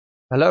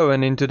Hello,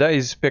 and in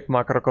today's PIC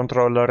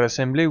microcontroller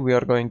assembly we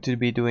are going to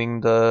be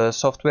doing the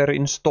software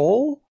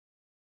install.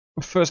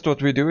 First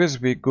what we do is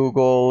we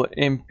Google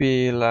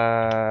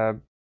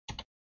MPLAB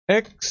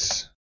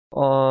X.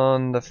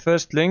 On the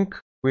first link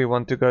we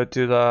want to go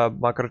to the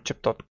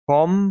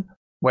microchip.com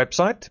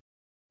website.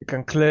 You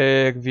can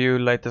click view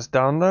latest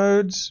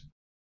downloads.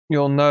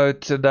 You'll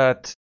note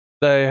that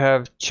they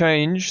have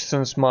changed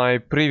since my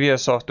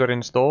previous software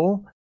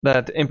install,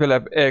 that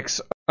MPLAB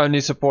X only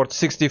supports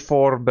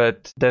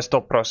 64-bit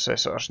desktop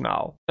processors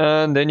now.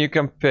 And then you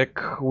can pick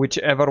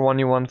whichever one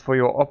you want for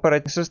your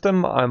operating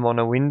system. I'm on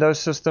a Windows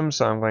system,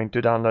 so I'm going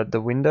to download the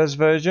Windows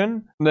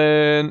version.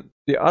 Then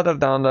the other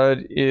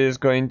download is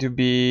going to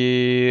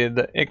be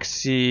the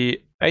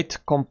XC8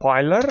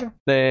 compiler.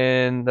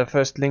 Then the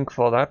first link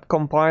for that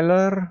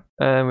compiler.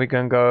 And we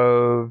can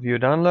go view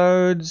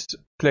downloads.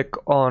 Click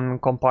on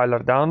compiler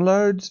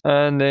downloads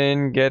and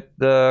then get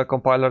the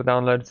compiler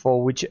download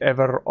for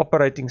whichever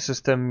operating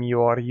system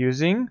you are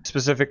using,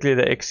 specifically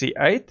the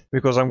XC8,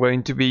 because I'm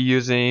going to be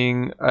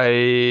using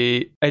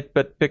a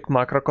 8-bit PIC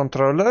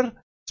microcontroller,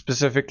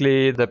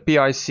 specifically the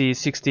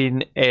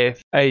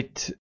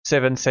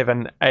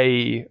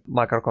PIC16F877A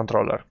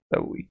microcontroller.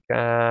 So we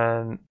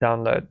can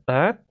download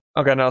that.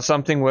 Okay, now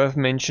something worth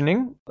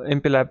mentioning,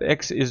 MPLAB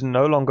X is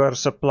no longer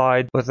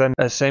supplied with an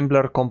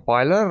assembler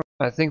compiler.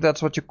 I think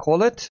that's what you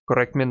call it.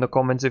 Correct me in the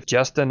comments if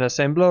just an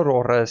assembler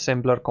or an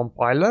assembler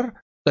compiler.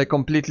 They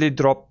completely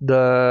dropped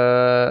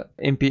the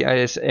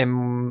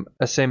MPASM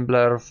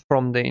assembler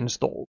from the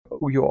install.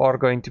 You are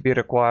going to be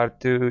required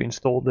to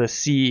install the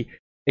C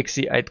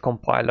XC8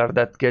 compiler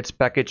that gets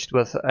packaged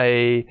with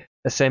a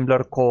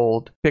assembler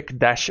called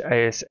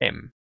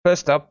PIC-ASM.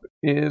 First up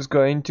is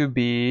going to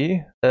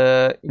be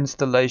the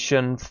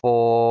installation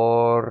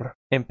for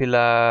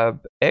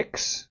MPLAB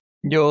X.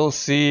 You'll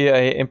see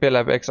a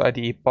MPLAB X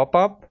IDE pop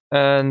up,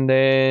 and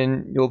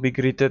then you'll be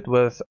greeted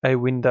with a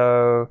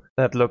window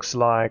that looks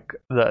like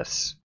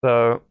this.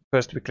 So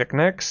first we click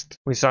next.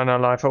 We sign our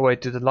life away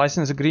to the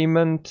license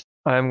agreement.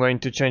 I'm going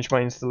to change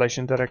my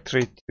installation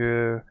directory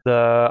to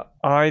the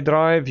I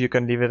drive. You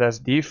can leave it as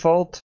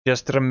default.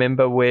 Just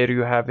remember where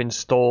you have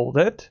installed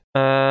it.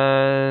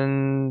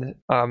 And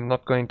I'm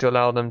not going to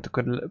allow them to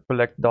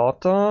collect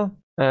data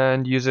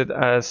and use it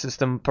as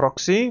system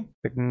proxy.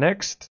 Click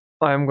next.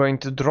 I'm going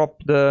to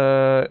drop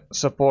the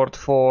support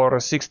for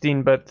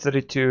 16-bit,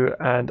 32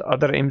 and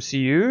other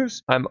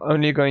MCUs. I'm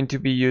only going to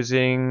be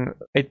using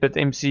 8-bit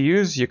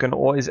MCUs. You can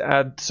always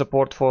add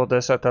support for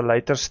this at a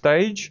later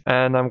stage.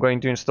 And I'm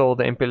going to install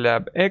the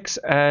MPLAB X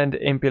and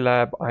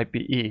MPLAB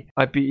IPE.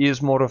 IPE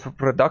is more of a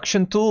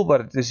production tool, but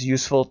it is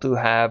useful to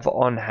have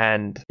on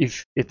hand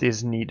if it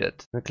is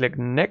needed. We click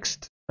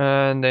next.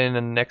 And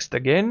then next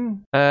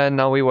again, and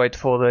now we wait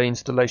for the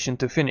installation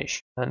to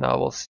finish, and I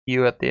will see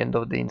you at the end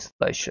of the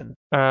installation.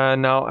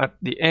 Now at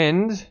the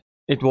end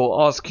it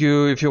will ask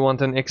you if you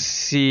want an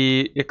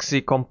XC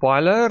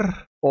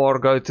compiler or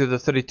go to the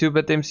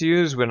 32-bit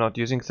MCUs. We're not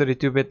using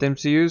 32-bit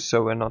MCUs,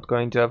 so we're not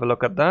going to have a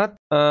look at that.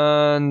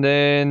 And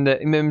then the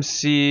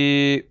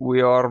MMC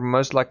we are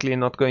most likely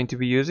not going to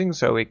be using,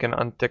 so we can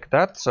untick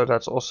that, so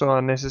that's also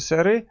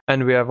unnecessary.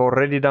 And we have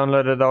already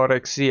downloaded our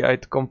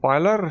XC8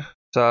 compiler,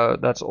 so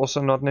that's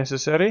also not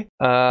necessary.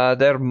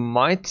 There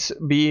might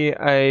be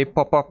a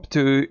pop-up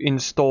to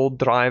install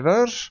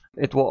drivers.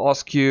 It will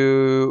ask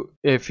you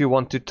if you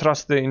want to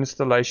trust the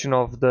installation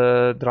of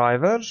the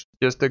drivers.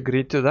 Just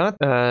agree to that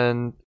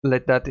and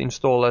let that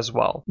install as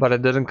well. But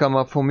it didn't come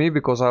up for me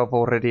because I've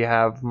already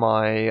have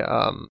my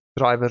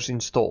drivers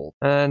installed.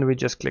 And we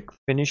just click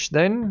finish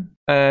then.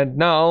 And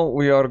now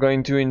we are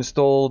going to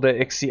install the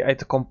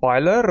XC8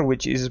 compiler,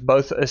 which is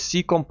both a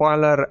C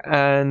compiler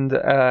and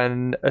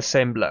an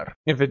assembler.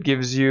 If it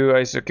gives you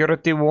a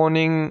security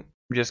warning,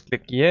 just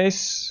click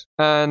yes,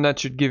 and that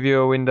should give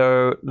you a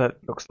window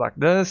that looks like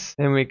this.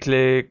 Then we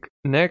click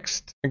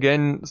next.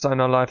 Again, sign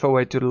our life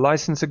away to the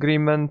license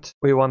agreement.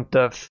 We want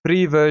the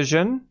free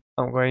version.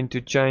 I'm going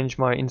to change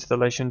my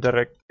installation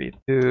directory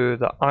to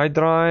the I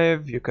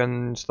drive. You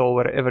can install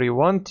wherever you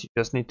want. You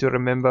just need to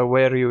remember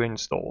where you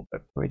installed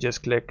it. We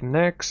just click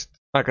next.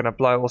 I can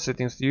apply all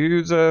settings to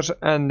users,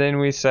 and then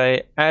we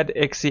say add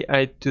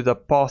XC8 to the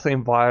path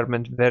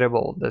environment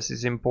variable. This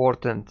is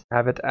important.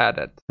 Have it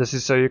added. This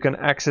is so you can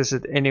access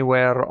it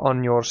anywhere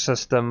on your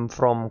system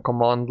from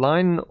command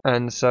line,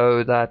 and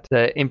so that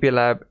the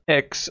MPLAB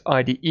X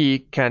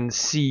IDE can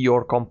see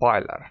your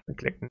compiler. We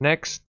click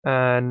next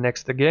and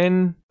next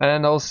again,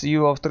 and I'll see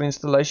you after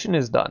installation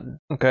is done.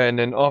 Okay, and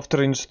then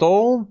after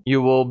install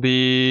you will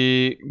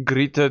be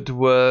greeted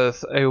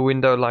with a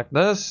window like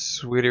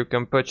this where you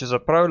can purchase a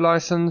pro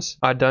license.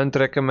 I don't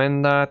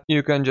recommend that.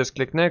 You can just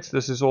click next.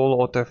 This is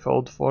all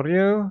auto-filled for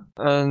you.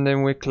 And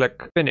then we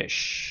click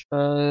finish.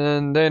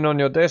 And then on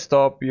your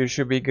desktop, you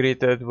should be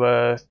greeted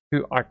with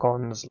two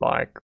icons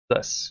like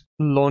this.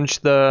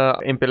 Launch the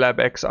MPLAB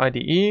X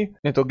IDE.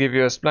 It'll give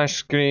you a splash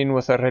screen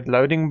with a red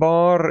loading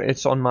bar.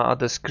 It's on my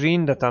other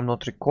screen that I'm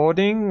not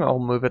recording. I'll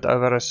move it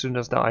over as soon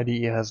as the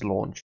IDE has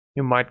launched.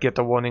 you might get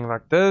a warning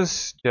like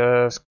this.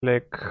 Just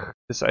click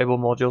disable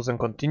modules and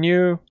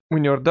continue.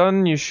 When you're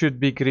done, you should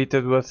be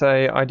greeted with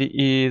a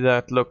IDE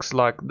that looks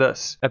like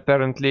this.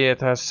 Apparently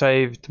it has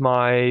saved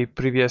my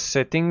previous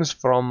settings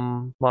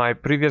from my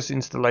previous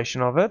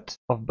installation of it,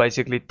 of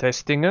basically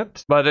testing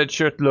it, but it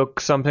should look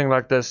something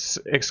like this,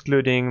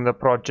 excluding the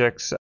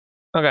projects.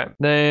 Okay,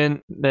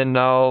 then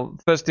now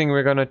first thing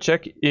we're gonna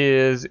check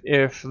is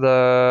if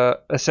the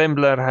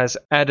assembler has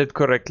added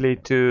correctly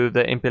to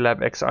the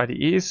MPLAB X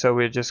IDE. So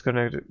we're just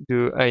gonna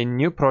do a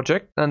new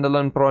project,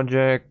 standalone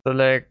project,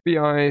 select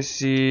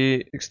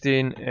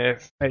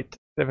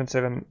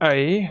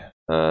PIC16F877A,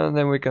 and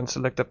then we can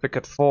select the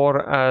PIC-AS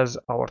as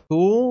our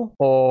tool,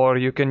 or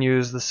you can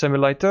use the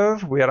simulator.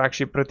 We are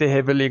actually pretty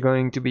heavily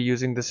going to be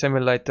using the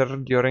simulator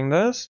during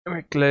this.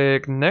 We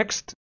click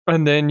next.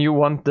 And then you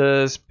want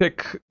this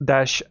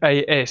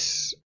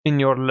PIC-AS in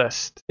your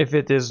list. If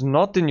it is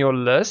not in your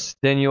list,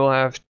 then you'll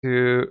have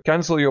to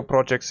cancel your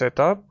project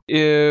setup.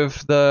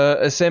 If the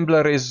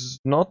assembler is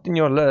not in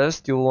your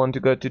list, you'll want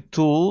to go to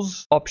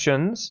Tools,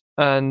 Options,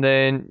 and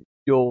then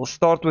you'll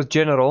start with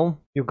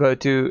General. You go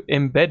to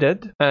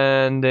Embedded,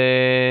 and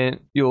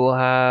then you'll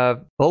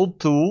have Build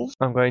Tools.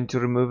 I'm going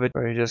to remove it,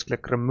 where you just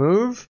click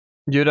Remove.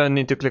 You don't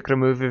need to click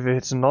remove if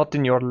it's not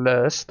in your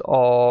list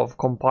of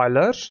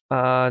compilers.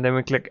 Then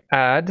we click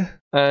add,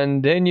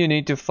 and then you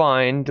need to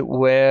find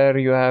where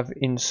you have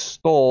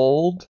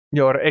installed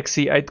your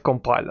XE8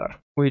 compiler,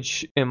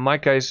 which in my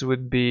case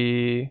would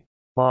be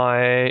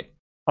my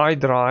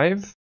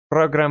iDrive,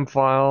 program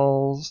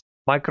files,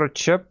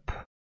 Microchip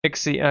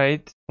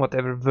XE8,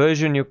 whatever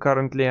version you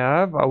currently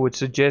have. I would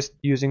suggest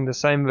using the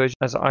same version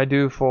as I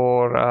do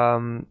for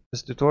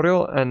this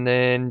tutorial, and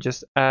then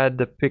just add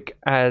the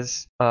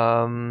PIC-AS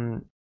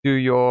to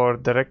your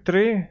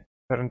directory.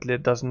 Currently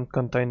it doesn't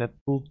contain a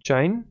tool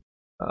chain.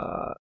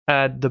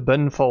 Add the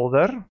bin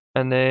folder,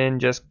 and then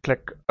just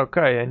click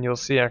OK, and you'll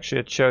see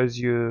actually it shows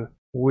you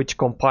which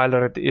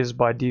compiler it is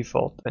by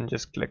default, and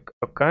just click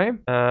OK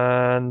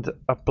and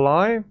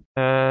apply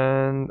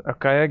and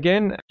OK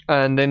again,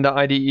 and then the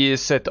IDE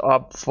is set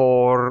up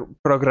for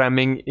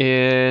programming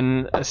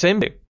in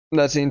assembly.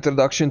 That's the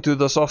introduction to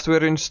the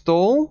software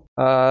install.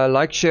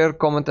 Like, share,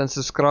 comment and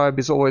subscribe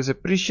is always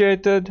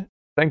appreciated.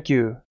 Thank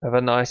you. Have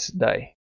a nice day.